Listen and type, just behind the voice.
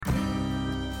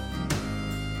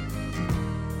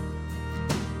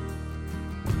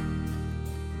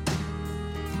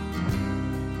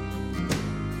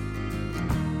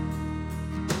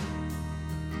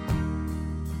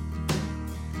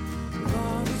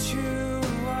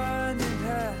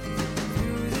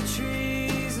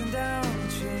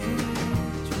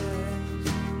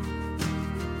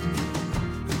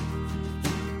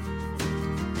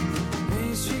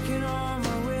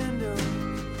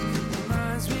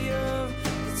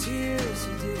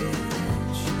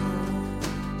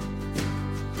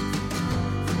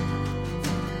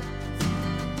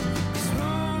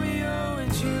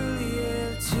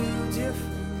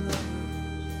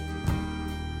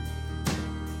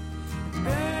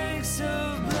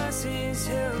of blessings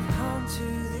have come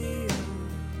to thee.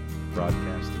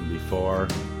 Broadcasting before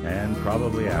and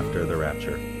probably after the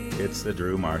rapture. It's the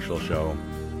Drew Marshall Show.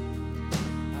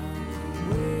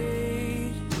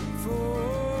 Wait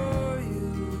for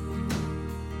you.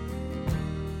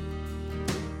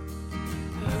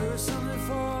 I heard something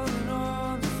falling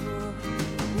on the floor.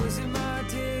 Was it my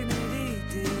dignity?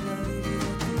 Did I leave it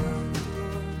at the door?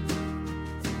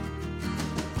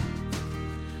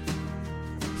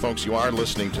 Folks, you are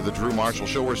listening to the Drew Marshall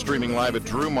Show. We're streaming live at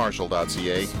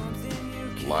drewmarshall.ca.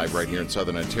 Live right here in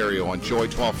Southern Ontario on Joy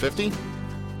 1250.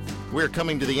 We're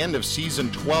coming to the end of Season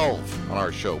 12 on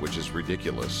our show, which is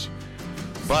ridiculous.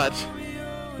 But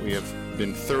we have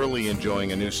been thoroughly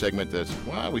enjoying a new segment that,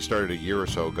 well, we started a year or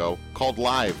so ago, called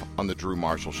Live on the Drew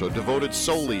Marshall Show, devoted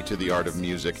solely to the art of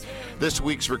music. This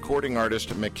week's recording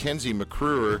artist, Mackenzie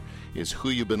McRuer, is who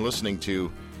you've been listening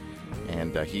to,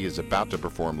 and he is about to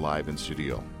perform live in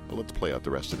studio. But let's play out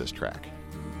the rest of this track.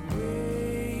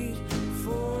 Wait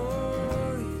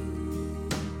for you.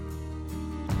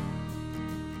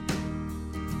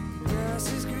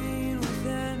 Grass is green with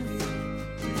envy.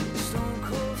 Stone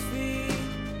cold feet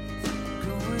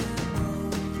going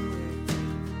nowhere.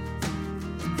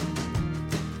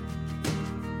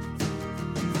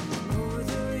 Over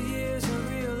the years I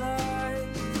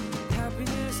realized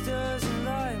happiness doesn't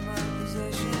lie in my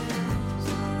possessions.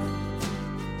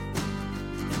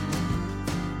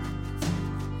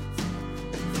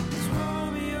 It's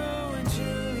Romeo and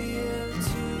Juliet,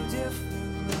 two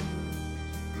different lovers.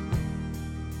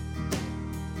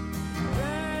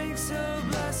 Banks of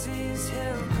blessings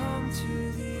have come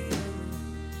to the end.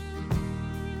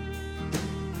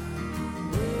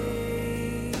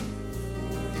 Wait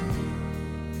for you.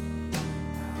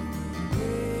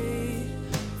 Wait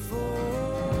for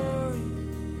you.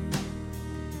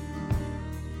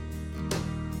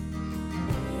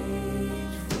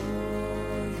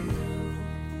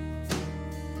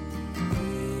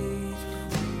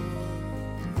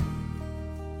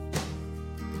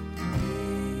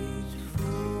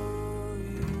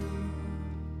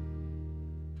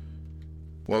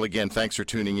 Well, again, thanks for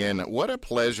tuning in. What a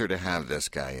pleasure to have this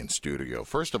guy in studio.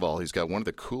 First of all, he's got one of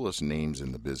the coolest names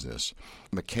in the business,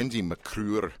 Mackenzie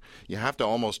McRuer. You have to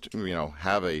almost,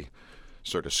 have a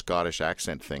sort of Scottish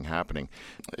accent thing happening.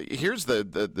 Here's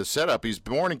the setup. He's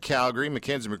born in Calgary.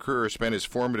 Mackenzie McRuer spent his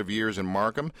formative years in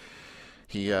Markham.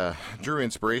 He drew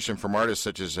inspiration from artists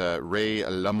such as Ray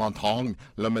La Montagne,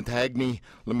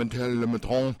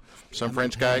 some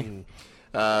French guy.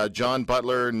 John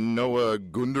Butler, Noah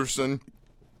Gundersen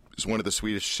is one of the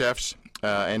Swedish chefs,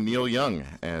 and Neil Young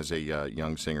as a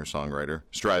young singer-songwriter,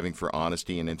 striving for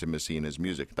honesty and intimacy in his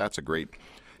music. That's a great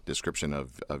description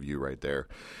of you right there.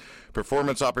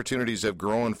 Performance opportunities have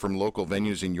grown from local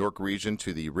venues in York region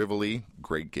to the Rivoli,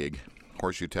 great gig.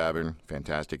 Horseshoe Tavern,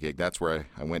 fantastic gig. That's where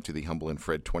I went to the Humble and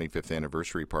Fred 25th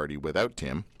anniversary party without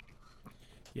Tim.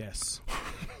 Yes.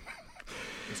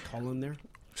 Is Colin there?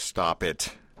 Stop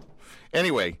it.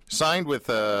 Anyway, signed with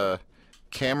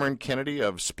Cameron Kennedy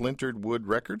of Splintered Wood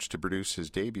Records to produce his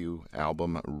debut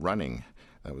album, Running.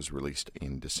 That was released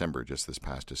in December, just this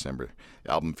past December.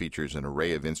 The album features an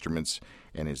array of instruments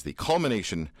and is the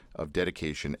culmination of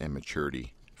dedication and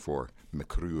maturity for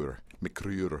McRuer.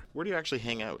 Where do you actually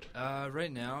hang out?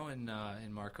 Right now in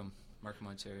Markham,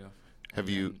 Ontario. Have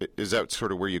you? Is that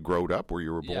sort of where you growed up, where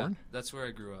you were born? Yeah, that's where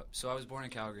I grew up. So I was born in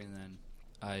Calgary, and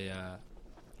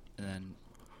then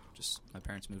just my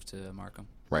parents moved to Markham.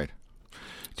 Right.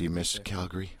 Do you miss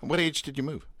Calgary? What age did you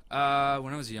move? When I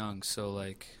was young, so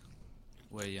like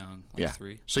way young, like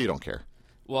 3. So you don't care?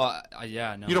 Well,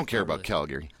 yeah, no. You don't care about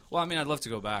Calgary? Well, I mean, I'd love to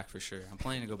go back for sure. I'm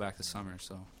planning to go back this summer,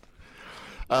 so.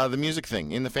 The music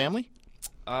thing, in the family?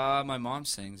 My mom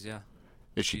sings, yeah.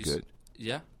 Is she good?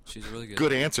 Yeah, she's really good.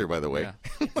 Good answer, by the way.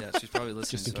 Yeah, she's probably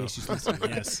listening. Just in case she's listening,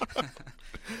 yes.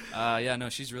 Yeah, no,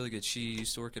 she's really good. She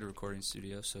used to work at a recording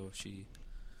studio, so she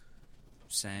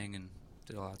sang and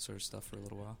did all that sort of stuff for a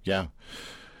little while. Yeah.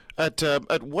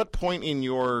 At what point in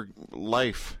your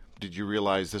life did you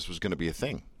realize this was going to be a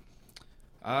thing?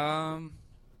 When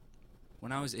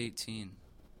I was 18.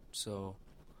 So,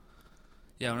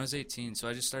 yeah, when I was 18. So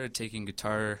I just started taking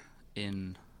guitar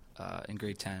in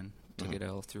grade 10. Took it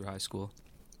all through high school.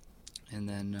 And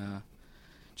then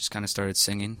just kind of started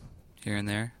singing here and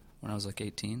there when I was like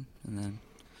 18. And then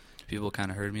people kind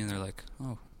of heard me and they're like,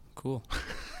 oh, cool.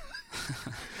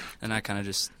 And I kind of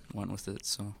just went with it.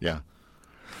 So yeah.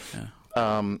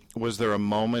 Was there a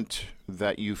moment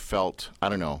that you felt, I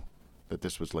don't know, that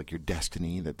this was like your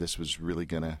destiny, that this was really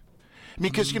going to I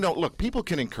mean, because, look, people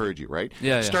can encourage you, right?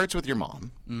 Yeah, It starts with your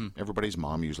mom. Mm. Everybody's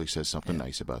mom usually says something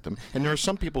nice about them. And there are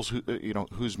some people who,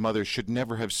 whose mothers should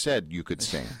never have said you could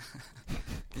sing.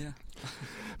 Yeah.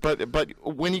 But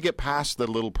when you get past the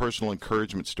little personal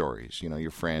encouragement stories,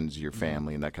 your friends, your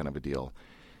family, and that kind of a deal,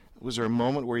 was there a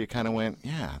moment where you kind of went,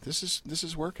 yeah, this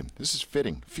is working. This is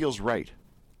fitting. Feels right.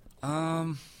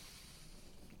 I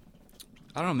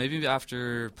don't know. Maybe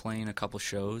after playing a couple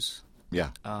shows.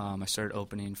 Yeah. I started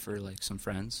opening for like some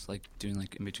friends, like doing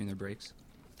like in between their breaks.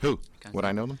 Who? Would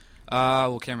I know them?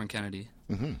 Well, Cameron Kennedy.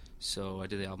 Mm-hmm. So I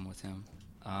did the album with him.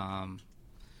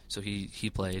 So he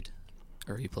played,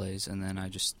 or he plays, and then I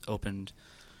just opened,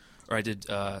 or I did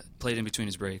played in between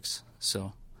his breaks.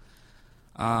 So,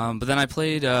 but then I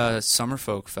played Summer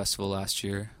Folk Festival last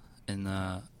year in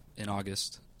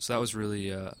August. So that was really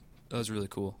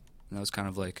cool, and that was kind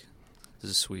of like,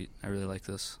 this is sweet. I really like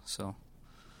this. So.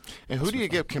 And who do you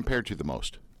get compared to the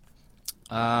most?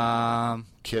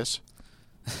 Kiss?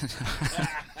 I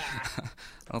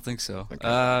don't think so.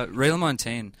 Okay. Ray La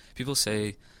Montagne. People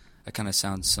say I kind of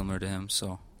sound similar to him,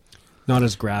 so. Not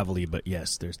as gravelly, but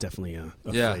yes, there's definitely a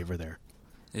flavor there.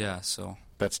 Yeah, so.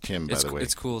 That's Tim, by the way.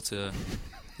 It's cool to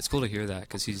hear that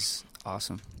because he's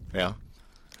awesome. Yeah?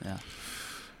 Yeah.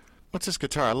 What's this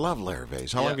guitar? I love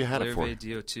Larravé's. How long have you had it for?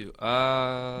 Larrivée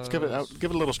DO2. Let's give it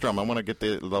a little strum. I want to get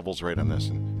the levels right on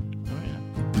this.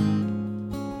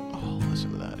 Oh,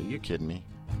 listen to that. Are you kidding me?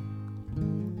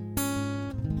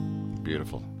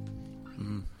 Beautiful.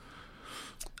 Mm-hmm.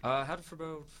 I had it for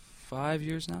about 5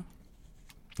 years now.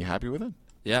 You happy with it?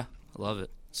 Yeah, I love it.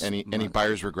 Any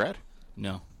buyer's regret?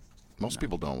 No. Most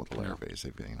people don't with the Larravé's.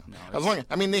 No, as long as,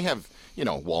 they have,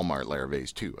 Walmart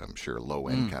Larravé's too. I'm sure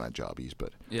low-end kind of jobbies,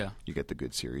 but you get the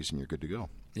good series and you're good to go.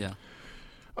 Yeah.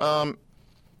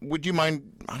 Would you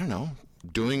mind, I don't know,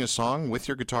 doing a song with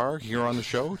your guitar here on the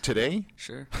show today?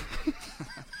 Sure.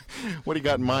 What do you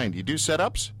got in mind? You do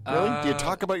setups? Really? Do you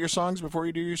talk about your songs before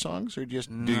you do your songs, or do you just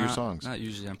do your songs? Not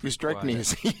usually. I'm you strike quiet, me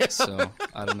as so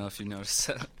I don't know if you noticed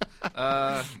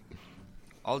that.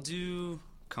 I'll do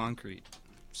Concrete.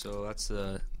 So that's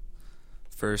the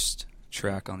first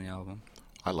track on the album.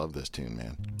 I love this tune,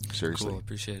 man. Seriously. Cool,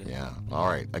 appreciate it. Yeah. All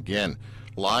right. Again,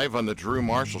 live on the Drew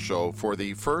Marshall Show for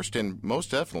the first and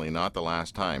most definitely not the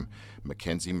last time,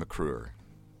 Mackenzie McRuer.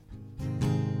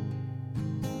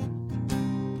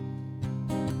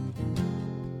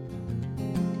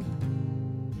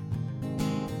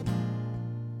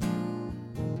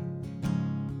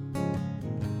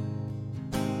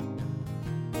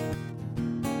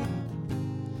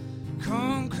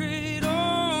 Concrete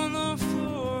on the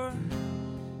floor,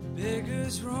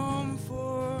 beggars roam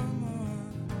for more,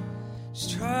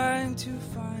 just trying to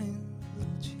find a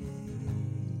little change.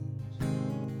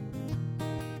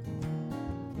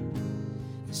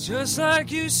 It's just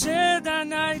like you said that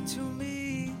night to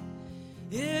me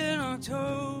in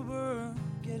October,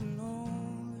 getting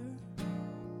older,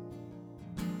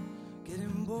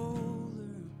 getting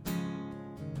bolder,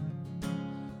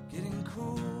 getting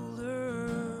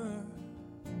colder.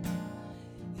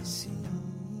 It seems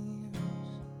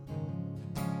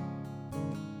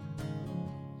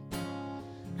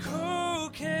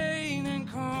cocaine and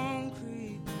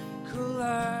concrete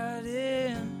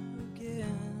colliding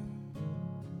again.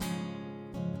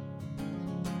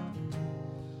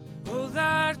 Oh,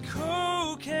 that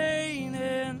cocaine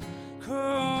and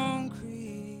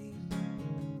concrete,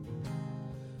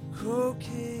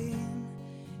 cocaine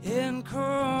and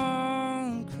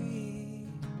concrete.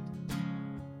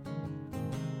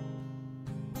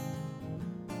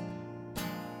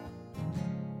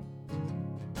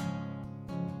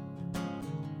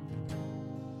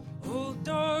 Old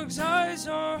dog's eyes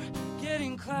are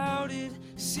getting clouded.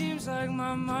 Seems like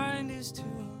my mind is too.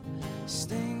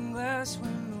 Stained glass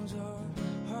windows are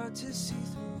hard to see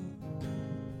through.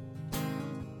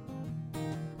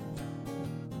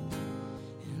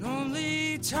 And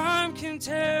only time can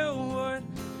tell what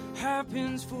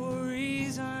happens for a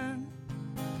reason.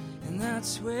 And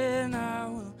that's when I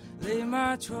will lay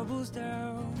my troubles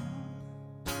down.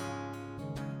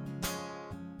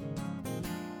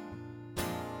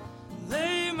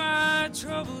 Lay my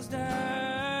troubles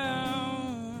down.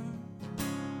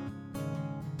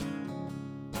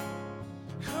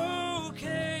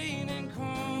 Cocaine and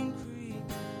concrete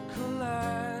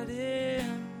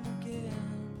colliding again.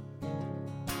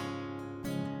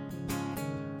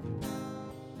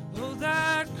 Oh,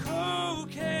 that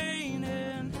cocaine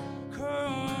and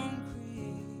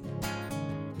concrete,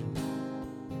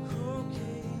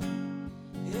 cocaine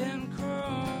and concrete.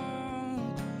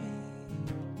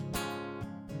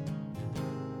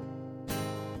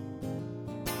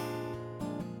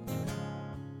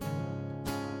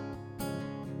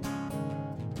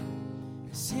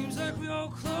 Seems like we all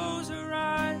close our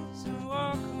eyes and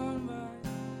walk on by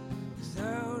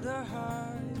without a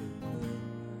high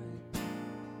or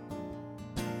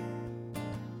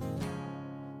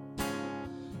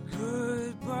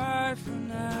goodbye for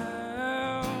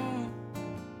now.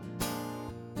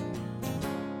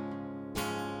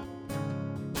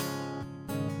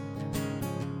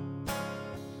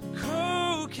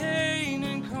 Cocaine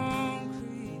and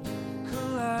concrete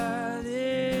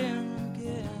colliding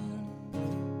again.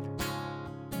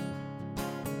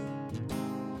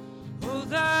 Oh,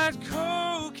 that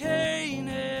cocaine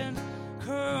and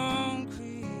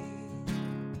concrete.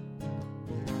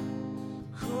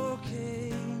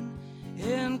 Cocaine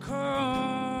and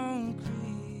concrete.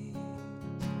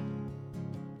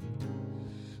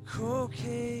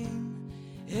 Cocaine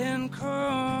and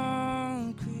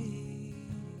concrete.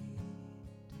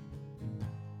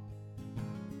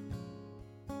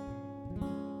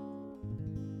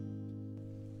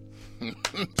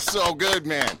 So good,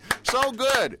 man. So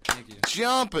good. Thank you.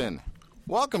 Jumping.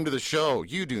 Welcome to the show.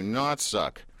 You do not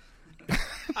suck.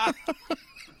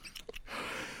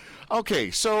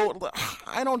 Okay, so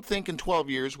I don't think in 12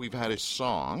 years we've had a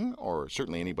song, or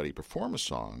certainly anybody perform a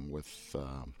song with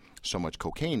so much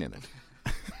cocaine in it.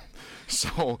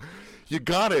 So you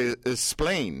gotta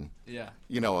explain, Yeah.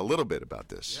 a little bit about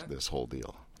this Yeah. this whole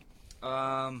deal.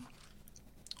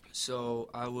 So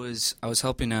I was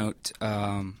helping out.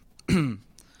 I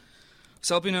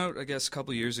guess, a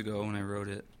couple years ago when I wrote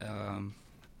it.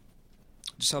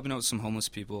 Just helping out some homeless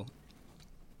people.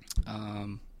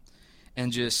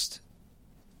 And just,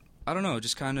 I don't know,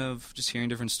 just kind of just hearing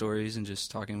different stories and just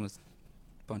talking with a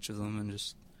bunch of them and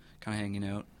just kind of hanging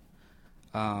out.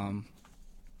 I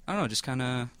don't know, just kind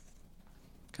of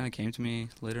came to me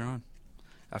later on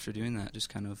after doing that, just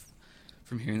kind of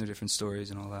from hearing the different stories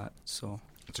and all that. So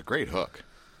It's a great hook.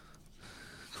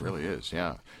 It really is,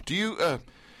 yeah. Do you,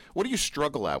 what do you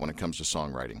struggle at when it comes to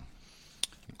songwriting?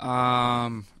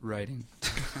 Writing.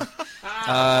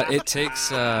 It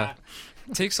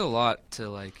takes a lot to,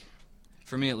 like,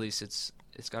 for me at least. It's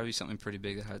got to be something pretty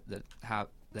big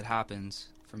that happens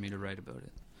for me to write about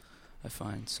it, I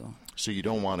find. So you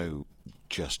don't want to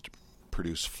just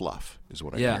produce fluff, is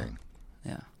what I'm Yeah. hearing.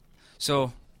 yeah.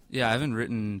 So yeah, I haven't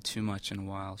written too much in a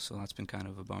while, so that's been kind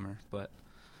of a bummer. But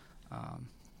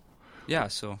yeah,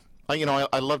 so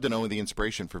I love to know the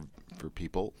inspiration for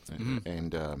people, Mm-hmm.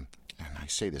 and I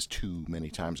say this too many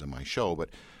times on my show, but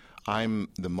I'm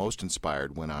the most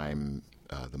inspired when I'm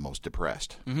the most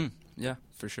depressed. yeah,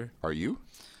 for sure. Are you?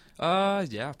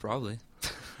 Yeah, probably.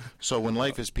 So when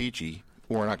life is peachy,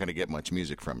 we're not going to get much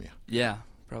music from you. Yeah,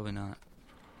 probably not.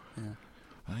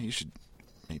 Yeah. You should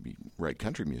maybe write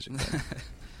country music,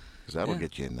 because that'll Yeah.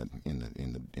 get you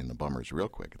in the bummers real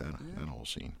quick. That whole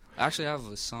scene. Actually, I have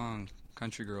a song,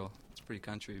 Country Girl. It's pretty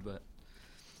country, but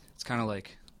it's kind of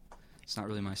like, it's not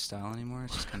really my style anymore.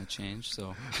 It's just kind of changed,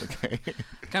 so Okay.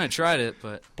 kind of tried it,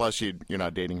 but Plus, you're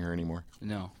not dating her anymore.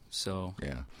 no. So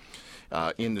Yeah.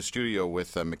 In the studio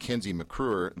with Mackenzie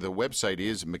McRuer. The website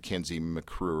is Mackenzie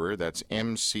McRuer. That's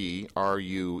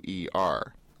MCRUER.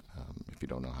 If you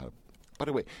don't know how to. By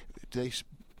the way, do they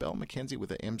spell Mackenzie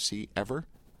with an MC ever?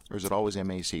 Or is it always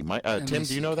MAC? Tim,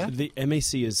 do you know that? The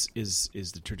MAC is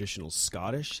the traditional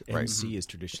Scottish. Right. MC is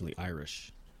traditionally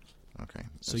Irish. Okay.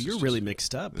 So This is you're just- really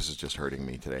mixed up. This is just hurting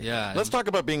me today. Yeah, Let's I'm- talk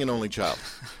about being an only child.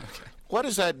 What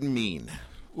does that mean?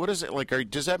 What is it like?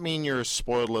 Does that mean you're a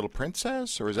spoiled little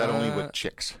princess, or is that only with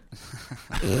chicks?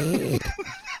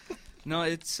 no,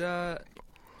 it's I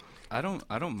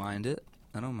don't mind it.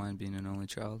 I don't mind being an only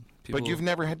child. But you've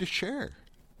never had to share.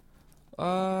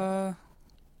 Well,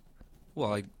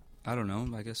 I don't know.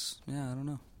 I guess, yeah, I don't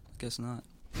know. I guess not.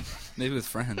 Maybe with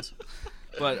friends.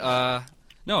 But,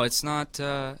 no, it's not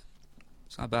bad.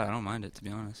 I don't mind it, to be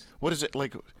honest. What is it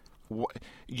like?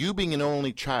 You being an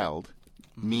only child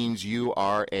means you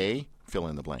are a fill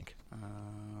in the blank.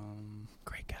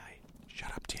 Great guy.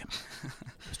 Shut up, Tim.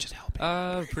 It's just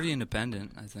helping. Pretty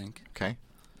independent, I think. Okay.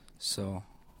 So,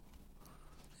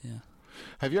 yeah.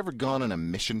 Have you ever gone on a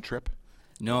mission trip?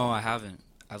 No, I haven't.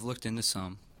 I've looked into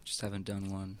some. Just haven't done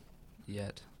one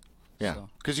yet. Yeah. So.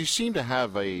 Because you seem to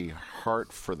have a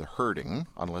heart for the hurting,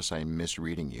 unless I'm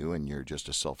misreading you and you're just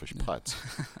a selfish putz.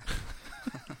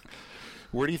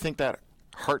 Where do you think that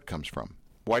heart comes from?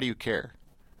 Why do you care?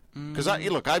 Because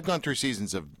I've gone through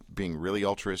seasons of being really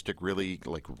altruistic, really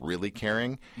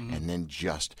caring, and then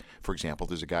just, for example,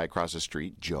 there's a guy across the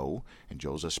street, Joe, and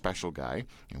Joe's a special guy,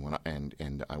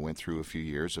 and I went through a few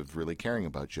years of really caring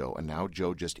about Joe, and now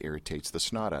Joe just irritates the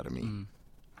snot out of me.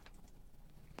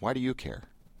 Why do you care?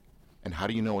 And how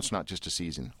do you know it's not just a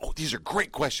season? Oh, these are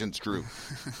great questions, Drew.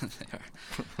 They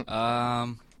are.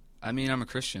 I mean, I'm a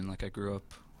Christian. Like, I grew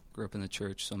up in the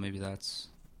church, so maybe that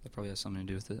probably has something to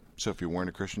do with it. So if you weren't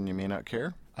a Christian, you may not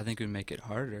care? I think it would make it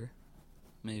harder,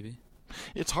 maybe.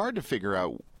 It's hard to figure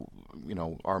out,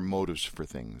 our motives for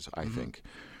things, I think.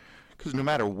 Because no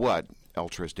matter what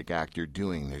altruistic act you're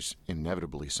doing, there's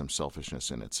inevitably some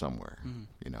selfishness in it somewhere.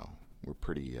 We're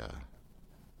pretty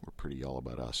all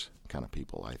about us kind of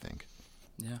people, I think.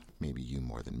 Yeah. Maybe you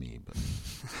more than me, but...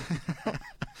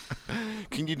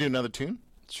 Can you do another tune?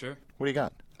 Sure. What do you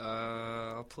got?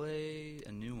 I'll play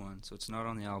a new one, so it's not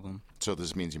on the album. So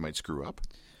this means you might screw up?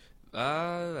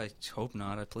 I hope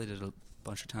not. I played it a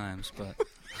bunch of times, but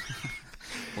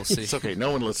we'll see. It's okay.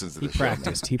 No one listens to this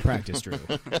He practiced, Drew.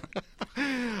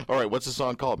 All right. What's the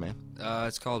song called, man?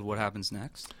 It's called What Happens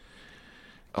Next.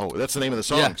 Oh, that's the name of the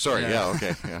song. Yeah, Sorry. yeah.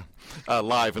 Okay. Yeah.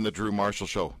 Live in the Drew Marshall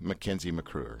Show, Mackenzie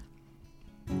McRuer.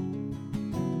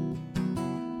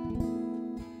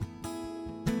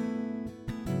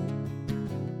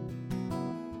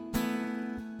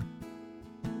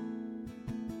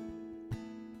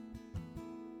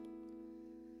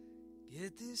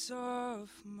 Get this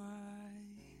off my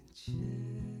chest.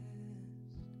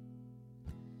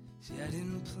 See, I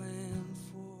didn't plan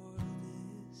for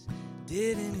this,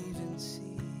 didn't even see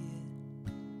it.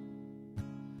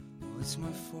 Oh, it's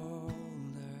my fault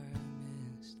I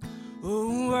missed.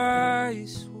 Oh, I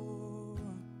swore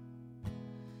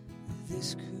that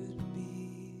this could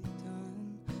be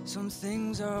done. Some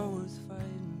things are worth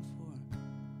fighting for.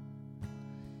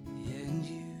 Yeah, and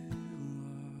you are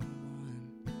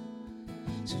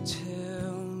one. So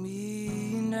tell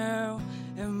me now,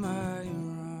 am I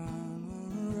wrong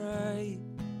or right?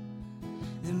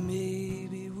 Then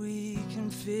maybe we can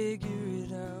figure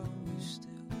it out. We've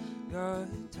still got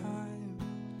time.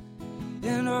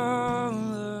 And all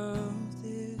of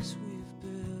this we've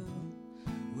built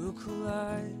will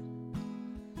collide.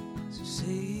 So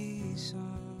say something.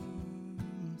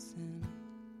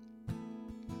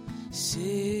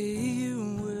 Say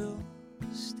you will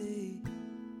stay.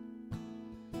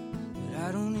 But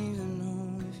I don't even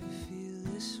know if you feel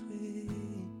this way.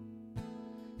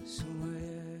 So I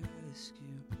ask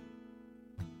you,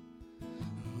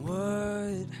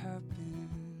 what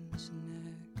happens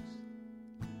next?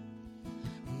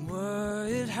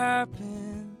 What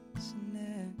happens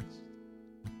next?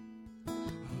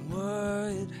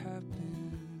 What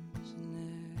happens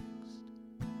next?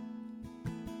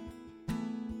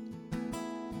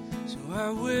 So I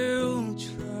will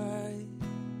try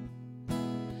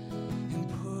and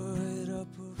put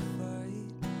up a fight.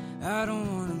 I don't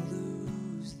want to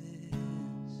lose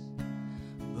this,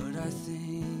 but I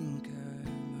think I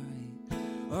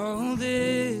might. All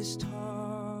this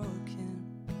talking,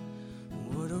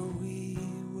 what are we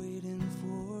waiting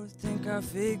for? Think I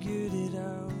figured it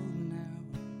out now.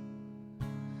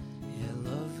 Yeah,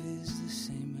 love is the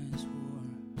same as war.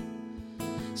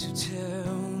 So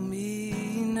tell me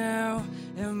now,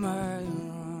 am I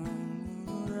wrong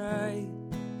or right?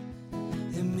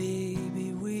 Then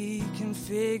maybe we can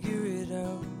figure it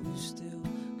out. We've still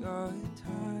got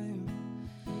time.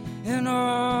 And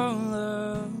all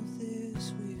of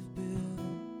this we've built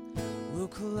will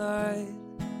collide.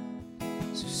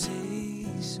 So say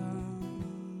something.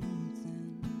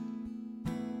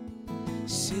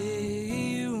 Say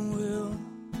you will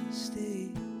stay.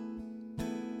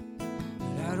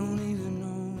 But I don't even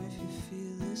know if you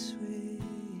feel this way.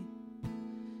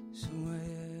 So I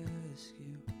ask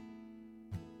you,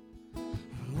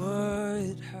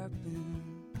 what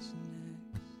happens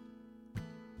next?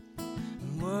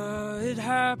 What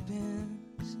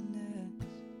happens next?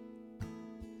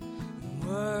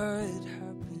 What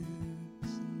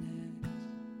happens next?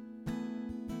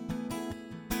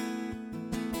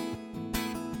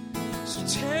 So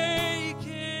take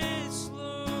it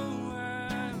slow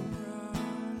and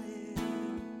run it.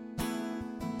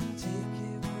 Take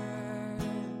it back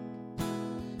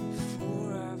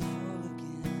before I fall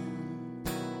again.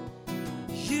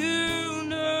 You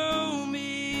know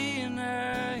me and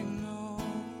I know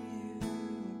you.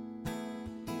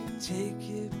 Take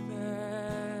it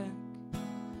back,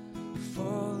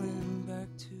 falling back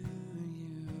to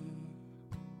you.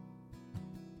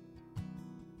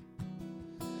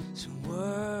 So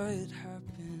what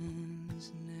happens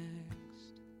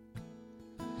next?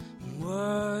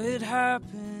 What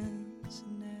happens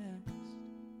next?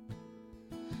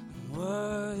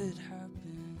 What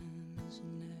happens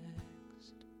next?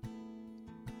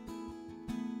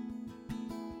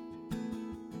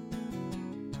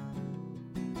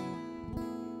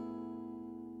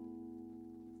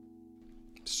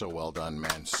 So well done,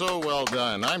 man. So well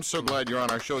done. I'm so glad you're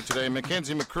on our show today.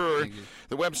 Mackenzie McRuer. Thank you.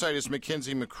 The website is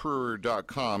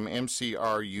MackenzieMcRuer.com,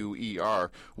 MCRUER.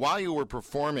 While you were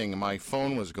performing, my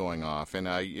phone was going off, and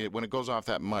when it goes off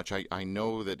that much, I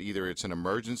know that either it's an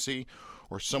emergency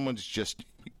or someone's just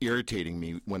irritating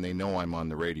me when they know I'm on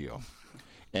the radio.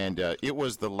 And it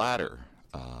was the latter.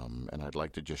 And I'd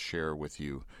like to just share with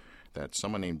you that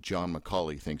someone named John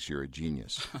McCauley thinks you're a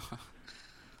genius.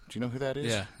 Do you know who that is?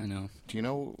 Yeah, I know. Do you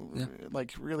know, Yeah.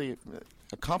 like, really,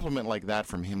 a compliment like that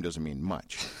from him doesn't mean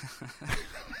much.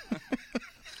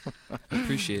 I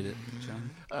appreciate it,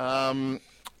 John.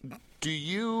 Do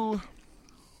you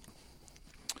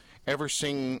ever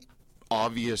sing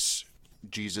obvious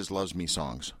Jesus Loves Me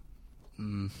songs?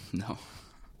 No.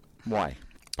 Why?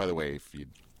 By the way, if you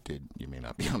did, you may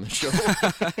not be on the show.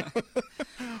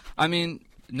 I mean,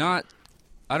 I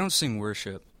don't sing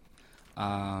worship.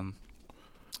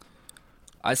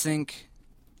 I think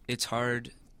it's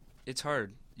hard. It's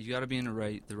hard. You got to be in the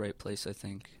right place, I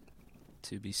think,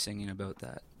 to be singing about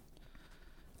that.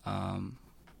 I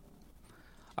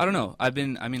don't know. I've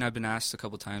been asked a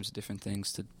couple times different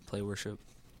things to play worship.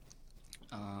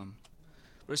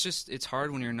 But it's hard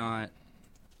when you're not,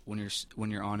 when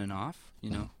you're on and off,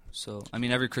 you know. So, I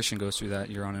mean, every Christian goes through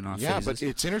that. You're on and off phases. But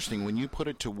it's interesting when you put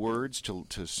it to words,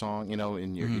 to song, you know,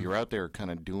 and you're out there kind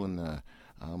of doing the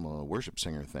I'm a worship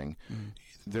singer thing.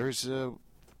 There's I'm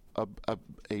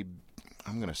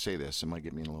going to say this, it might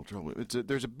get me in a little trouble.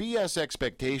 There's a BS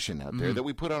expectation out there that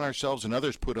we put on ourselves and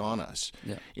others put on us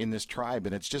in this tribe,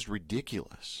 and it's just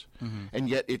ridiculous. And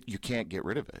yet you can't get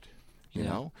rid of it, you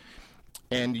know?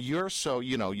 And you're so,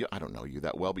 you know, I don't know you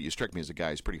that well, but you strike me as a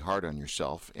guy who's pretty hard on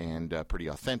yourself and pretty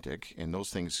authentic, and those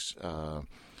things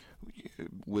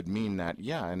would mean that,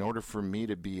 in order for me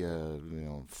to be a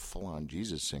full-on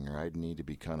Jesus singer, I'd need to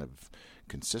be kind of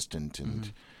consistent.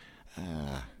 And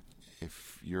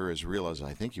if you're as real as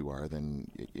I think you are,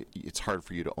 then it's hard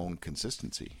for you to own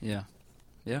consistency. Yeah.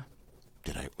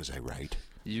 Was I right?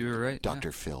 You were right,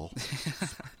 Dr. Phil.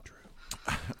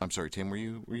 I'm sorry, Tim. Were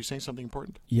you saying something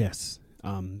important? Yes,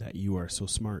 that you are so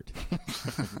smart.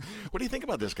 What do you think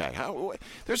about this guy?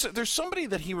 There's somebody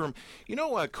that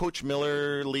Coach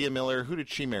Miller, Leah Miller. Who did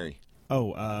she marry?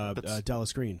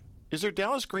 Dallas Green. Is there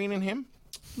Dallas Green in him?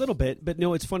 A little bit, but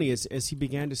no. It's funny as he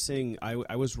began to sing.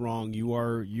 I was wrong. You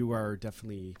are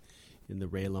definitely in the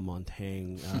Ray La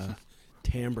Montagne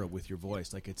timbre with your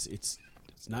voice. Like it's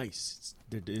nice.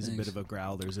 There is a bit of a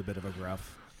growl. There's a bit of a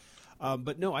gruff.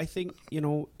 But no, I think,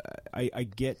 I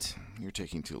get... You're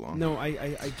taking too long. No,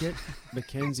 I get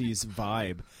Mackenzie's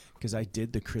vibe, because I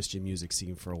did the Christian music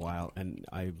scene for a while, and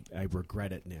I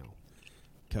regret it now,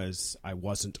 because I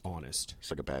wasn't honest. It's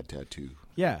like a bad tattoo.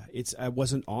 Yeah, I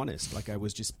wasn't honest. Like, I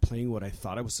was just playing what I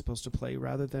thought I was supposed to play,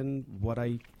 rather than what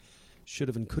I should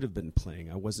have and could have been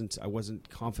playing. I wasn't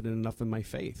confident enough in my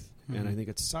faith, and I think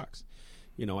it sucks.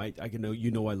 I know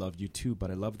I love you too, but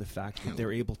I love the fact that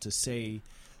they're able to say...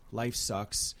 Life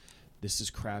sucks. This is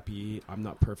crappy. I'm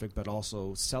not perfect, but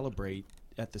also celebrate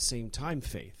at the same time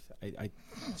faith.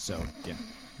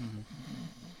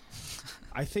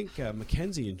 I think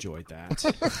Mackenzie enjoyed that.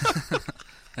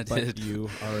 I but did. You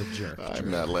are a jerk. I'm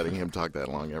not letting him talk that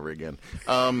long ever again.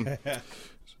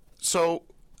 So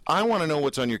I want to know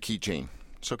what's on your keychain.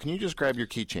 So can you just grab your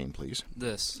keychain, please?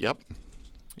 This. Yep.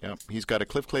 He's got a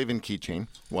Cliff Clavin keychain.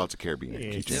 Well, it's a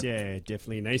carabiner keychain. Yeah,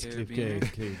 definitely nice Cliff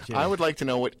Clavin. I would like to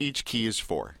know what each key is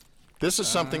for. This is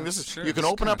something. Sure, you can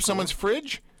open up someone's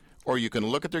fridge, or you can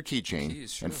look at their keychain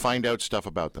Keys, and find out stuff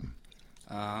about them.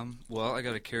 Well, I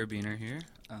got a carabiner here.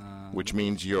 Which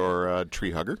means you're a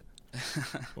tree hugger.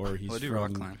 Or he's I do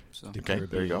rock climb. So. Okay,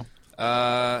 there you go.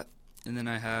 And then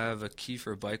I have a key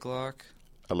for a bike lock.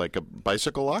 Like a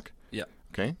bicycle lock? Yeah.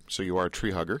 Okay, so you are a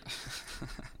tree hugger.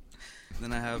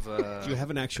 Then I have... Do you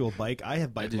have an actual bike? I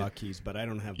have bike lock keys, but I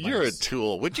don't have bikes. You're a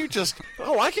tool. Would you just...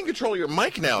 Oh, I can control your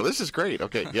mic now. This is great.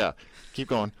 Okay, yeah. Keep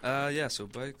going. So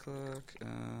bike lock.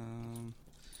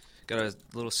 Got a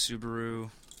little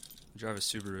Subaru. I drive a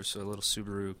Subaru, so a little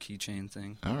Subaru keychain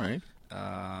thing. All right.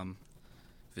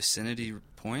 Vicinity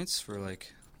points for,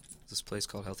 like, this place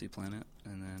called Healthy Planet.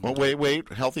 And then... Well, wait.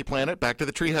 Healthy Planet. Back to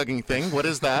the tree hugging thing. What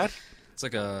is that? It's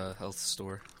like a health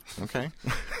store. Okay.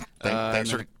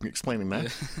 Thanks for explaining that.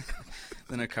 Yeah.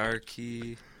 Then a car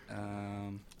key,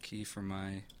 key for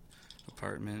my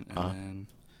apartment, and then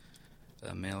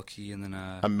a mail key, and then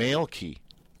a mail key.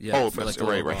 Yeah. Oh, like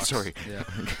right. Sorry. Yeah.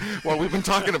 Well, we've been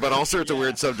talking about all sorts of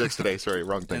weird subjects today. Sorry,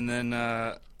 wrong thing. And then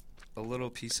a little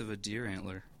piece of a deer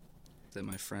antler that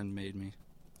my friend made me.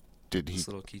 Did he? This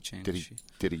little keychain.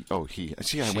 Did he? Oh, he.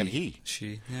 See, I went he.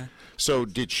 She. Yeah. So,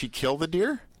 did she kill the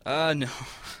deer? No.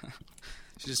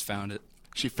 She just found it.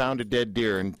 She found a dead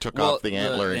deer and took off the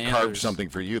antler and carved antlers. something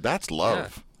for you. That's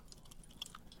love. Yeah.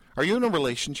 Are you in a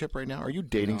relationship right now? Are you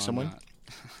dating someone? I'm not.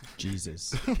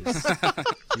 Jesus.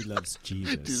 He loves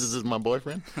Jesus. Jesus is my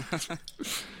boyfriend.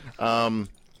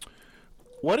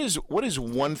 What is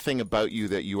one thing about you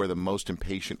that you are the most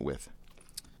impatient with?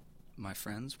 My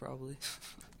friends, probably.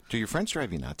 Do your friends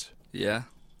drive you nuts? Yeah,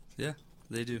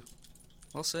 they do.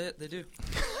 I'll say it, they do.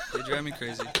 They drive me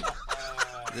crazy.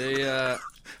 I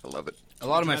love it. A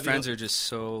lot of my friends are just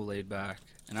so laid back,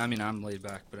 and I mean I'm laid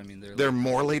back, but I mean they're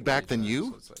more laid back than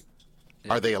you. So it's like,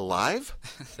 yeah. Are they alive?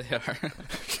 They are.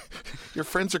 Your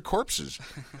friends are corpses.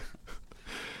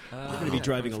 You're going to be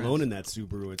driving alone in that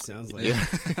Subaru. It sounds like. Yeah.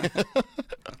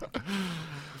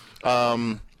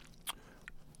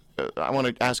 I want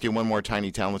to ask you one more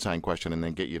tiny Talentine question and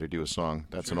then get you to do a song.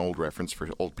 That's an old reference for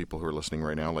old people who are listening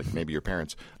right now, like maybe your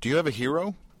parents. Do you have a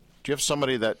hero? Do you have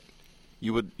somebody that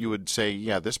you would say,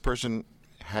 yeah, this person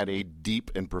had a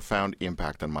deep and profound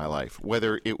impact on my life,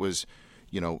 whether it was,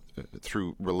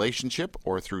 through relationship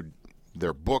or through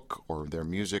their book or their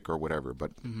music or whatever,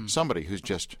 but somebody who's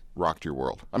just rocked your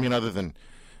world. I mean, other than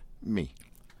me.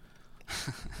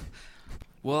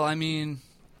 Well, I mean,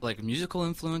 like musical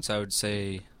influence, I would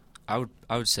say Ray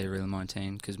La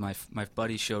Montagne, because my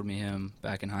buddy showed me him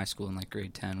back in high school in like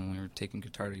grade 10 when we were taking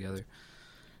guitar together.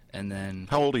 And then...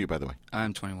 How old are you, by the way?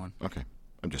 I'm 21. Okay.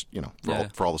 I'm just,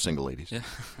 for all the single ladies. Yeah.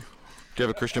 Do you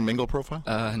have a Christian Mingle profile?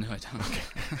 No, I don't.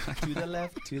 To the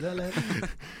left.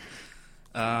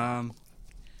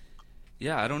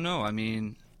 Yeah, I don't know. I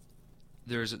mean,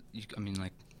 I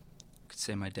could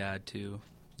say my dad too,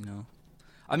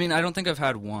 I mean, I don't think I've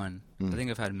had one. I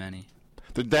think I've had many.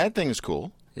 The dad thing is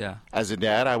cool. Yeah. As a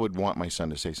dad, I would want my son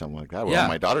to say something like that. I would want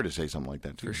my daughter to say something like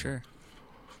that too. For sure.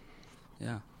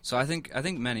 Yeah. So I think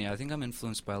many. I think I'm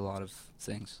influenced by a lot of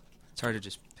things. It's hard to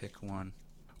just pick one.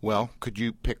 Well, could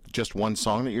you pick just one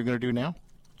song that you're going to do now?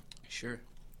 Sure.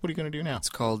 What are you going to do now? It's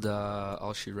called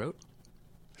All She Wrote.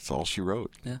 It's All She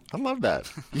Wrote. Yeah. I love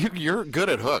that. You're good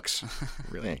at hooks.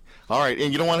 Really. All right.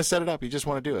 And you don't want to set it up. You just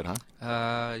want to do it, huh?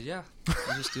 Yeah.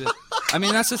 I'll just do it. I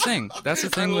mean, that's the thing. That's the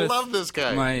thing with love this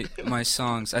guy. my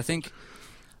songs. I think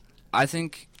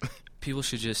people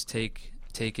should just take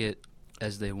it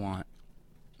as they want.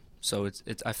 So it's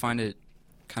I find it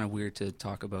kind of weird to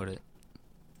talk about it.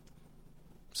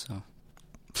 So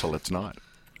let's not.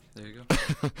 There you go.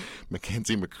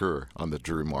 Mackenzie McRuer on the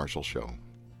Drew Marshall Show.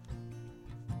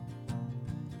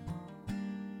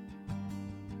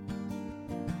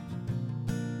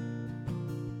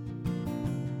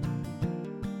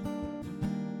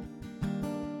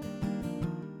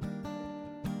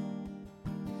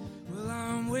 Well,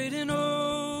 I'm waiting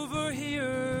over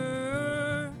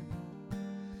here.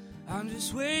 I'm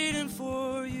just waiting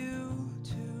for you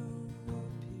to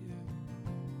appear.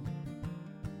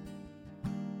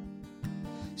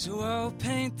 So I'll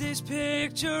paint this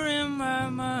picture in my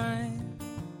mind,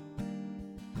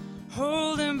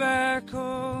 holding back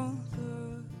all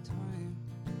the time.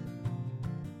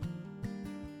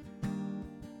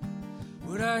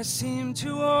 What I seem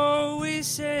to always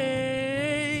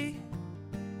say,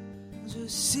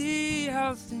 just see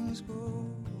how things go.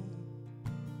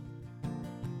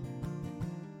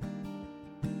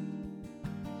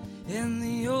 And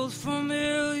the old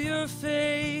familiar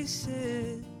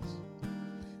faces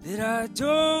that I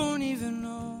don't even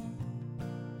know.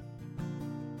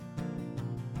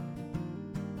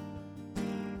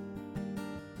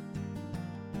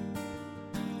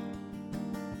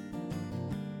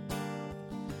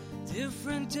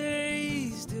 Different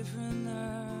days, different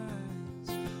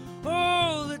nights,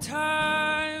 all the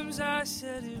times I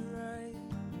said it right.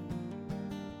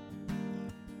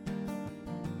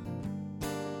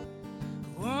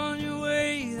 Go on your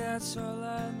way, that's all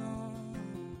I know.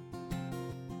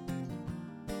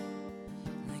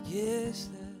 And I guess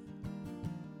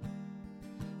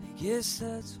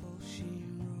that's all she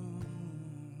wrote.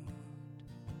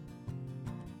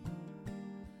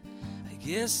 I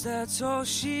guess that's all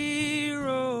she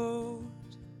wrote.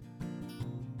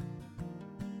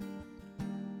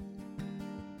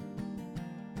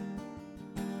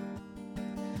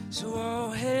 So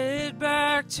I'll head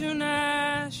back to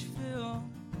Nashville,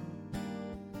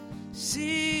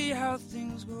 see how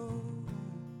things go.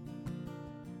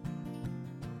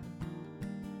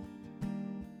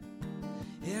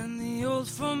 And the old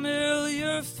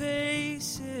familiar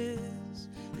faces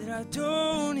that I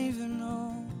don't even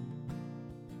know.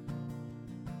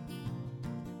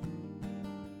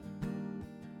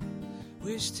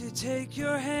 Wish to take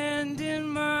your hand in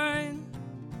mine,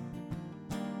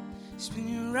 spin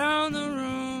you around the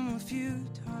room a few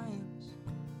times.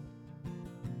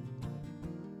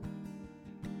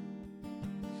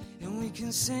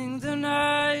 can sing the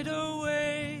night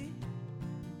away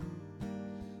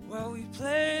while we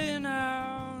play in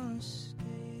our escape.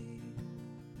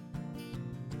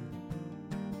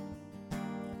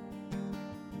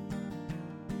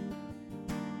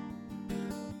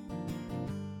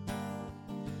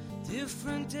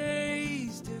 Different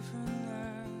days, different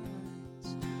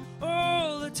nights,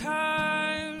 all the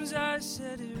times I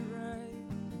said it right.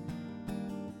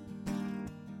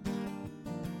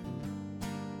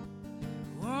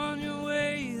 On your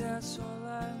way, that's all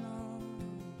I know.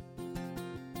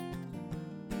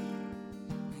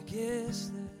 I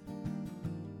guess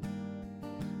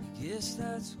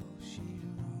that's all she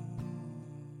wrote.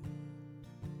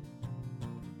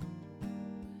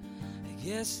 I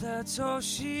guess that's all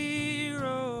she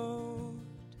wrote.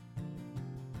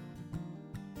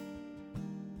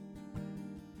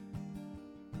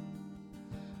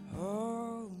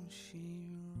 All she wrote.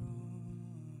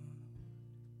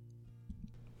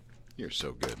 You're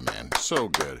so good, man. So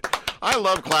good. I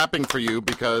love clapping for you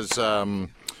because,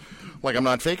 like, I'm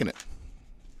not faking it.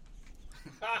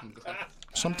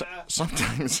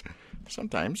 Sometimes,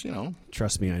 you know.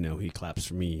 Trust me, I know he claps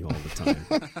for me all the time.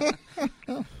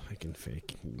 I can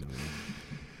fake. You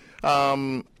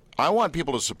know. I want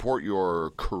people to support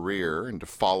your career and to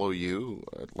follow you,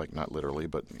 like not literally,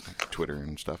 but Twitter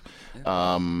and stuff,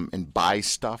 and buy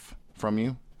stuff from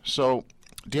you. So,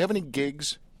 do you have any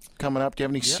gigs coming up? Do you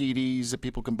have any CDs that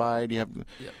people can buy? Do you have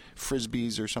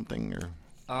Frisbees or something, or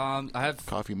I have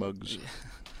coffee mugs?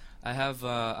 I have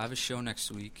a show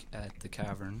next week at the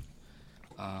Cavern.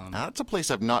 That's a place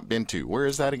I've not been to. Where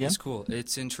is that again? It's cool.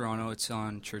 It's in Toronto. It's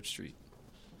on Church Street.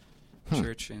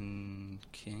 Church and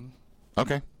King.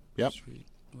 Okay. Yep. Street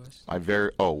West.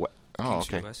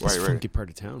 Okay. West. It's a Right. funky part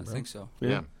of town, I bro. think so.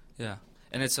 Yeah. Yeah.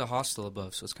 And it's a hostel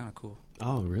above, so it's kind of cool.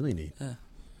 Oh, really neat. Yeah.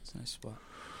 It's a nice spot.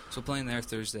 So playing there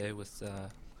Thursday with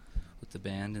the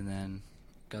band, and then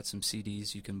got some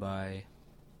CDs you can buy,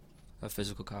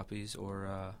 physical copies,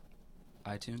 or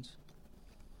iTunes,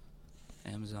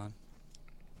 Amazon.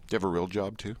 Do you have a real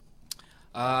job too?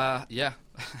 Yeah,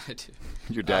 I do.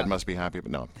 Your dad must be happy,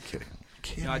 but no, I'm kidding.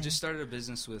 You know, I just started a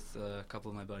business with a couple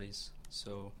of my buddies,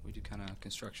 so we do kind of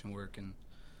construction work and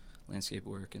landscape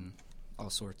work and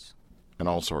all sorts. And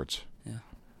all sorts. Yeah.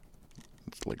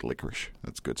 It's like licorice.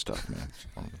 That's good stuff, man.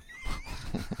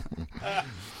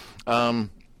 Do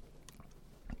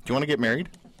you want to get married?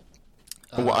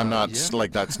 Well, I'm not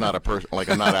like that's not a person. Like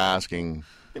I'm not asking.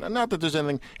 You know, not that there's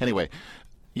anything. Anyway,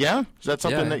 yeah. Is that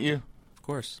something that you? Of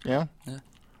course. Yeah. Yeah.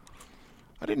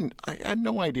 I had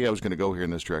no idea I was going to go here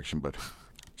in this direction, but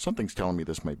something's telling me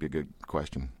this might be a good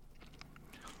question.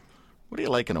 What do you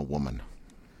like in a woman?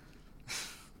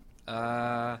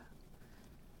 Outdoors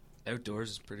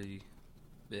is pretty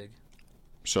big.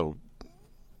 So,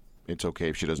 it's okay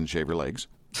if she doesn't shave her legs.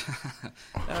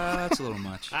 That's a little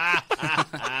much.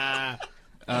 The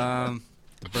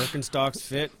Birkenstocks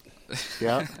fit.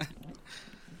 Yeah.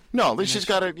 No, at least she's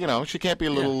got to, you know, she can't be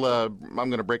a little, I'm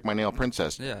going to break my nail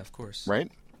princess. Yeah, of course. Right?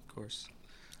 Of course.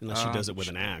 Unless she does it with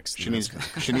an axe. She needs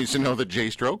to know the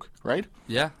J-stroke, right?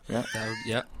 Yeah. Yeah.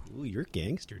 Yeah. Ooh, you're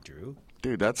gangster, Drew.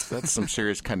 Dude, that's some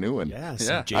serious canoeing. Yeah.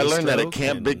 Yeah. I learned that at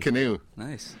Camp Big Canoe.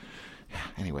 Nice.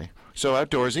 Anyway, so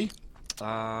outdoorsy?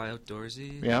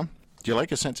 Outdoorsy. Yeah. Do you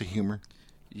like a sense of humor?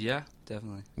 Yeah,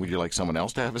 definitely. Would you like someone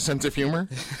else to have a sense of humor?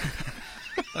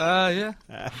 Yeah.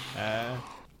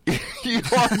 You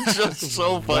are just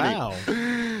so funny. Wow.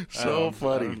 So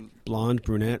funny. Blonde,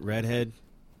 brunette, redhead.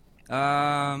 You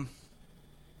know,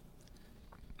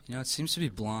 it seems to be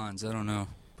blondes. I don't know,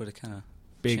 but it kind of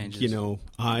Big, changes. you know,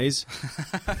 eyes.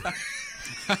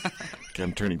 Okay,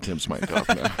 I'm turning Tim's mic off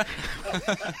now.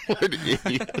 What an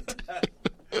idiot.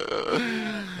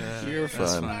 You're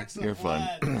fun. You're fun.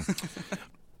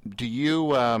 Do you,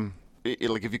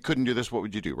 like, if you couldn't do this, what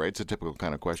would you do, right? It's a typical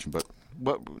kind of question, but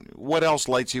what else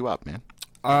lights you up, man?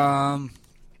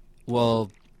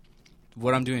 Well,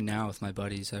 what I'm doing now with my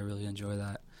buddies, I really enjoy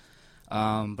that.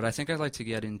 But I think I'd like to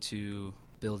get into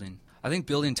building. I think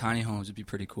building tiny homes would be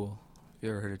pretty cool. Have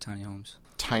you ever heard of tiny homes?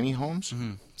 Tiny homes?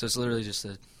 Mm-hmm. So it's literally just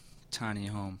a tiny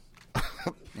home.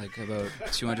 Like about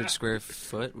 200 square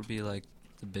foot would be like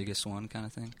the biggest one kind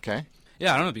of thing. Okay.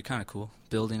 Yeah, I don't know, it'd be kind of cool.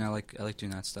 Building, I like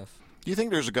doing that stuff. Do you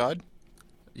think there's a God?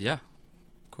 Yeah,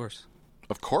 of course.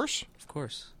 Of course? Of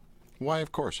course. Why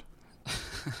of course?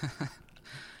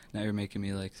 Now you're making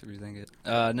me like rethink it.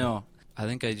 No, I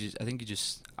think I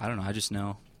don't know. I just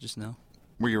know.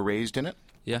 Were you raised in it?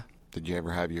 Yeah. Did you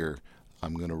ever have your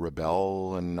I'm going to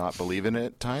rebel and not believe in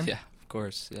it time? Yeah, of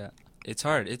course. Yeah. It's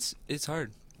hard. It's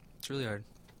hard. It's really hard.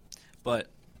 But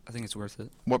I think it's worth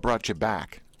it. What brought you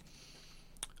back?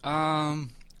 I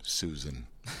Susan.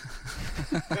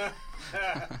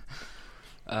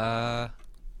 I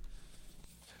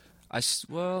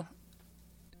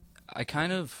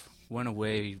kind of went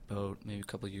away about maybe a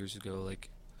couple of years ago,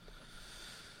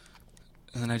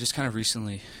 and then I just kind of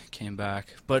recently came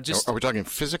back. But just Are we talking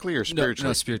physically or spiritually?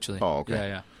 No, spiritually. Oh,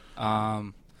 okay. Yeah.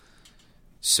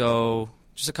 So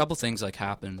just a couple things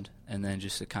happened, and then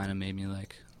just it kind of made me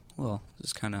well, this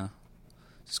is kind of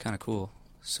cool.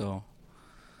 So,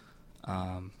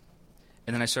 and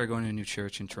then I started going to a new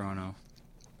church in Toronto,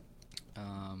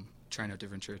 trying out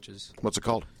different churches. What's it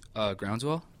called?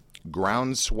 Groundswell.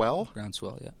 Groundswell?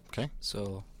 Groundswell, yeah. Okay.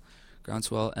 So,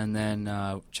 Groundswell, and then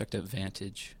checked out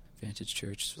Vantage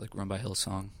Church, run by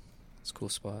Hillsong. It's a cool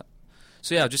spot.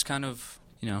 So yeah, just kind of,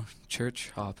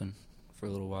 church hopping for a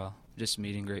little while. Just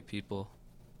meeting great people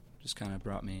just kind of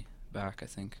brought me back, I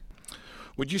think.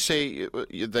 Would you say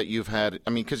that you've had,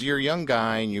 because you're a young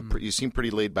guy and you seem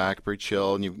pretty laid back, pretty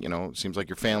chill, and it seems like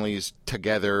your family's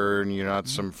together and you're not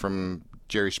some from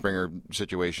Jerry Springer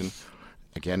situation.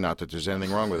 Again, not that there's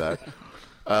anything wrong with that.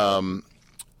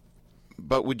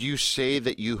 But would you say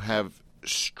that you have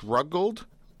struggled,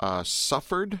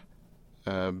 suffered,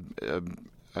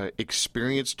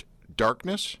 experienced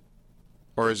darkness,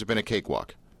 or has it been a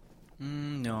cakewalk?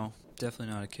 No,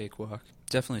 definitely not a cakewalk.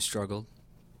 Definitely struggled.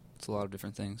 It's a lot of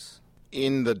different things.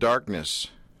 In the darkness,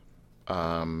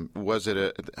 was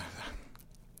it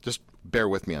just bear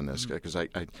with me on this, because I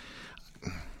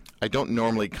don't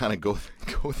normally kind of go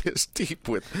this deep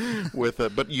with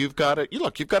but you've got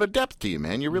a depth to you,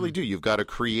 man. You really do. You've got a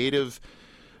creative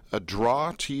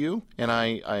draw to you,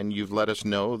 and you've let us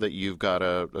know that you've got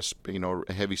a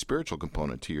heavy spiritual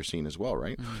component to your scene as well,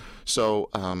 right? Mm-hmm. So,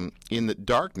 in the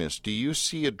darkness, do you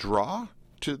see a draw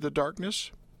to the darkness?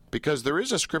 Because there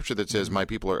is a scripture that says, "My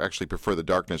people actually prefer the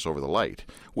darkness over the light,"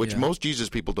 which most Jesus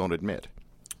people don't admit.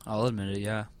 I'll admit it.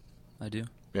 Yeah, I do.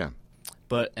 Yeah,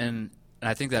 but and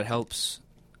I think that helps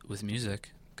with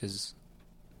music because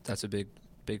that's a big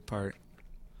part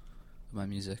of my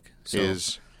music. So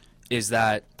is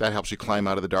that helps you climb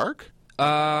out of the dark?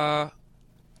 Yeah,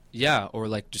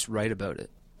 or just write about it.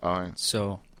 All right.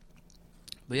 So,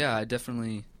 but yeah, I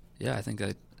definitely, I think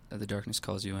that the darkness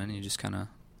calls you in, and you just kind of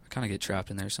get trapped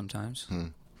in there sometimes.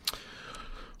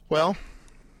 Well,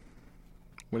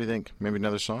 what do you think? Maybe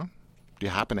another song? Do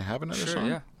you happen to have another song?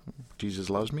 Yeah. Jesus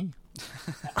Loves Me?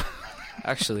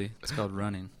 Actually, it's called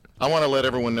Running. I want to let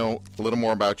everyone know a little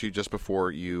more about you just before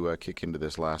you kick into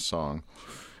this last song.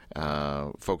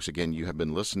 Folks, again, you have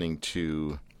been listening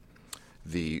to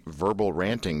the verbal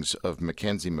rantings of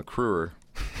Mackenzie McRuer.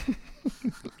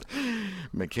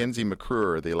 Mackenzie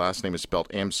McRuer, the last name is spelled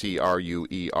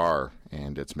McRuer,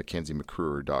 and it's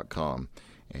MackenzieMcRuer.com.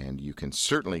 And you can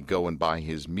certainly go and buy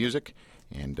his music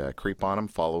and creep on him,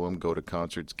 follow him, go to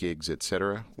concerts, gigs,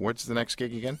 etc. What's the next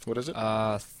gig again? What is it?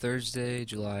 Thursday,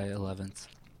 July 11th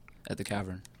at the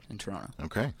Cavern in Toronto.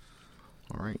 Okay.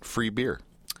 All right. Free beer.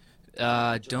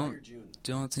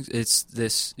 Don't think it's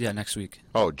this. Yeah, next week.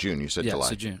 Oh, June. You said July. Yeah,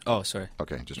 so June. Oh, sorry.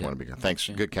 Okay, just want to be. Thanks.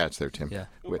 June. Good catch there, Tim. Yeah.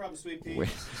 No problem, sweet pea. Way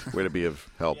to be of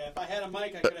help. Yeah, if I had a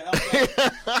mic, I could have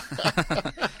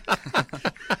helped out.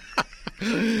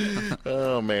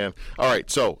 Oh man! All right,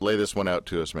 so lay this one out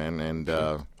to us, man, and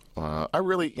I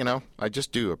really, I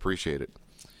just do appreciate it.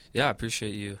 Yeah, I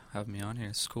appreciate you having me on here.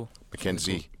 It's cool.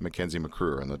 Mackenzie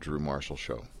McRuer on the Drew Marshall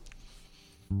Show.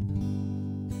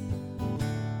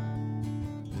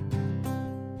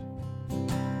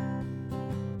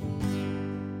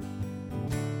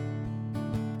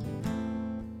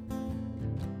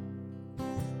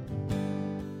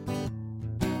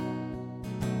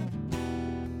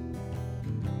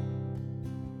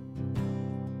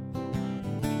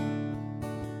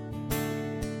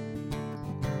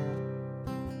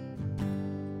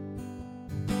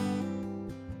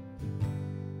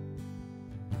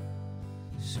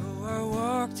 So I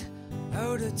walked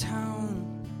out of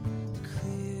town to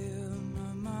clear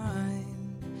my mind.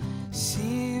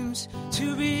 Seems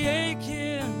to be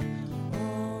aching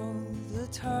all the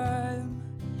time.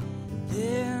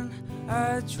 Then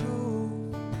I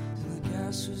drove till the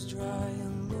gas was dry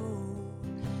and low.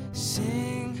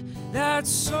 Sing that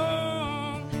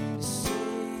song to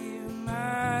save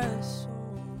my soul.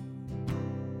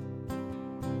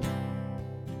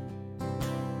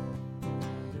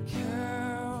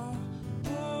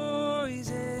 Cowboys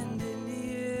and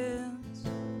Indians,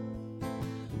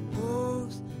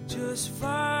 both just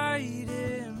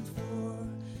fighting for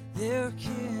their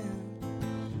kin.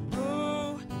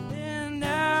 Oh, and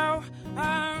now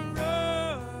I'm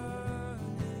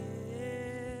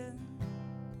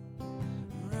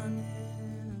running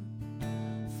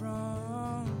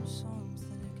from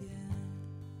something again.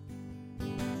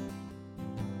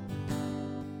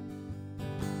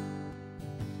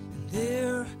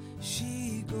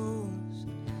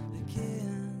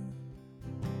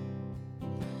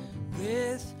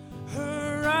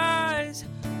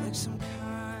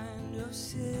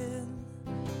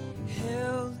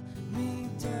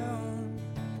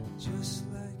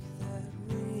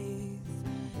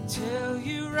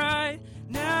 right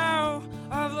now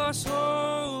I've lost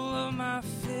all of my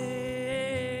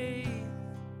faith.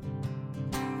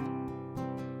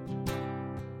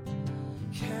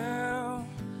 Cowboys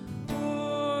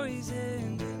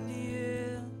and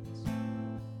Indians,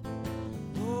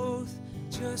 both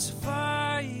just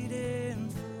fighting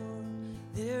for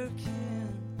their kin.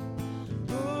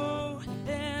 Oh,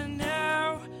 and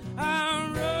now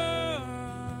I'm running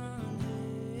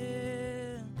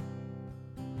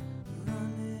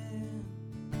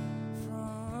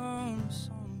from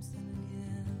something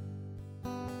again.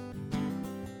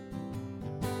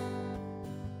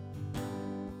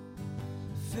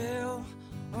 Fell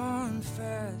on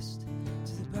fast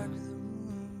to the back of the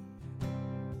room,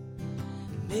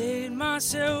 made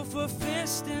myself a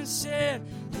fist and said,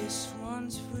 this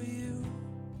one's for you.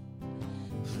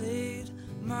 Played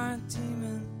my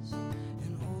demons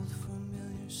an old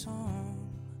familiar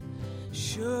song,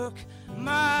 shook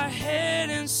my head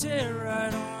and said,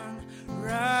 right on,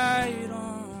 right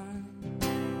on.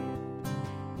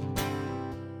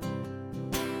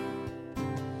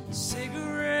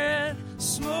 Cigarette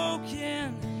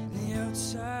smoking the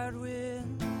outside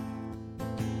wind,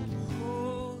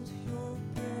 hold your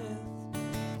breath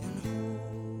and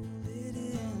hold it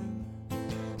in.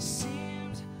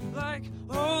 Seemed like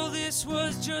all this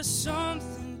was just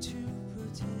something to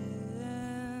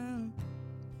pretend.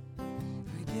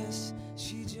 I guess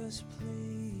she just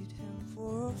played him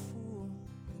for a fool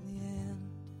in the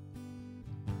end.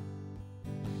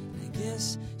 I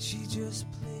guess she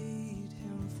just played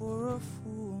him for a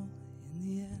fool in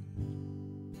the end.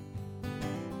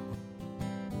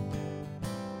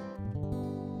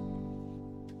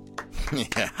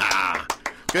 Yeah.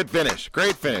 Good finish.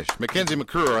 Great finish. Mackenzie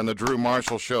McRuer on the Drew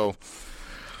Marshall Show.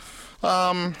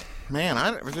 Man,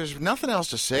 there's nothing else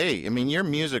to say. I mean, your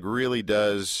music really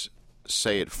does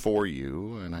say it for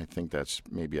you, and I think that's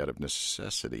maybe out of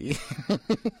necessity.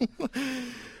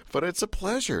 But it's a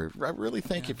pleasure. I really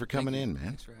thank you for coming in, man.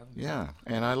 Thanks for having me. Yeah,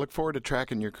 and I look forward to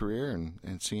tracking your career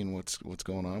and seeing what's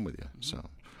going on with you. Mm-hmm. So,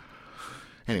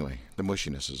 anyway, the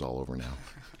mushiness is all over now.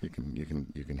 You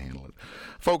can handle it,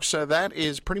 folks. That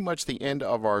is pretty much the end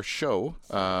of our show.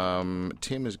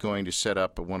 Tim is going to set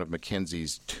up one of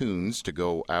Mackenzie's tunes to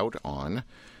go out on.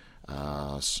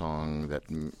 Song that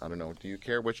I don't know. Do you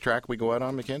care which track we go out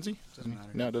on, Mackenzie? Doesn't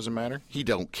matter. No, it doesn't matter. He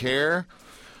don't care.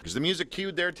 Is the music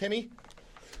cued there, Timmy?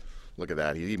 Look at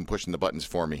that. He's even pushing the buttons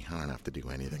for me. I don't have to do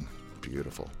anything.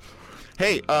 Beautiful.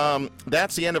 Hey,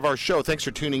 that's the end of our show. Thanks for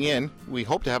tuning in. We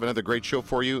hope to have another great show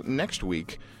for you next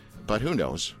week. But who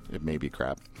knows? It may be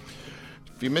crap.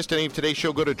 If you missed any of today's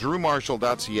show, go to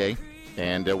drewmarshall.ca,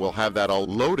 and we'll have that all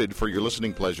loaded for your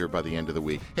listening pleasure by the end of the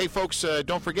week. Hey, folks,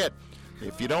 don't forget,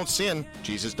 if you don't sin,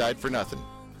 Jesus died for nothing.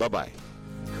 Bye-bye.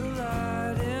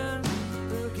 Colliding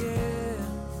again.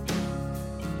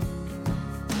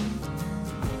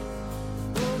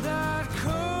 Oh, that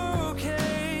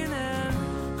cocaine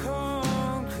and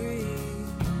concrete.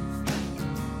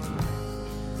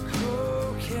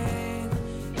 Cocaine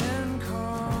and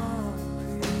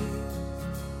concrete.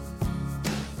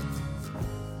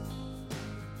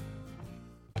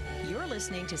 You're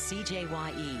listening to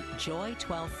CJYE Joy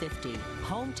 1250,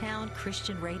 hometown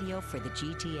Christian radio for the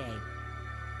GTA.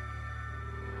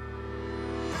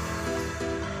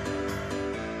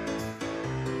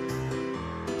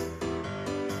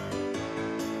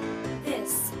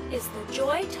 This is the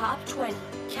Joy Top 20,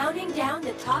 counting down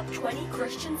the top 20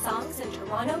 Christian songs in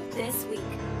Toronto this week.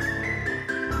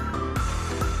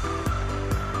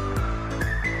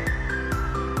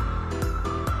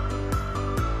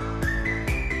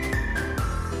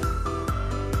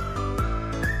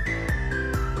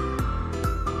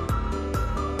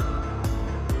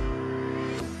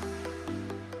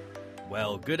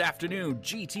 Well, good afternoon,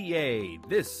 GTA.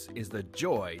 This is the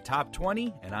Joy Top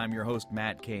 20, and I'm your host,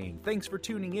 Matt Kane. Thanks for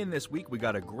tuning in this week. We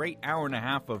got a great hour and a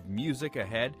half of music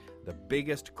ahead, the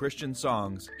biggest Christian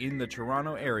songs in the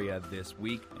Toronto area this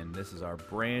week, and this is our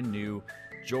brand new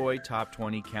Joy Top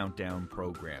 20 Countdown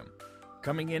program.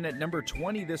 Coming in at number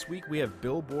 20 this week, we have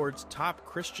Billboard's Top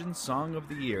Christian Song of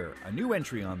the Year, a new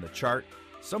entry on the chart,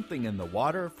 Something in the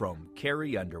Water from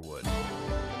Carrie Underwood.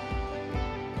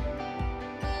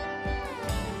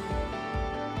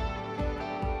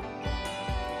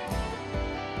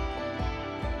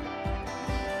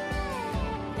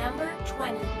 Number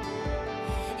 20.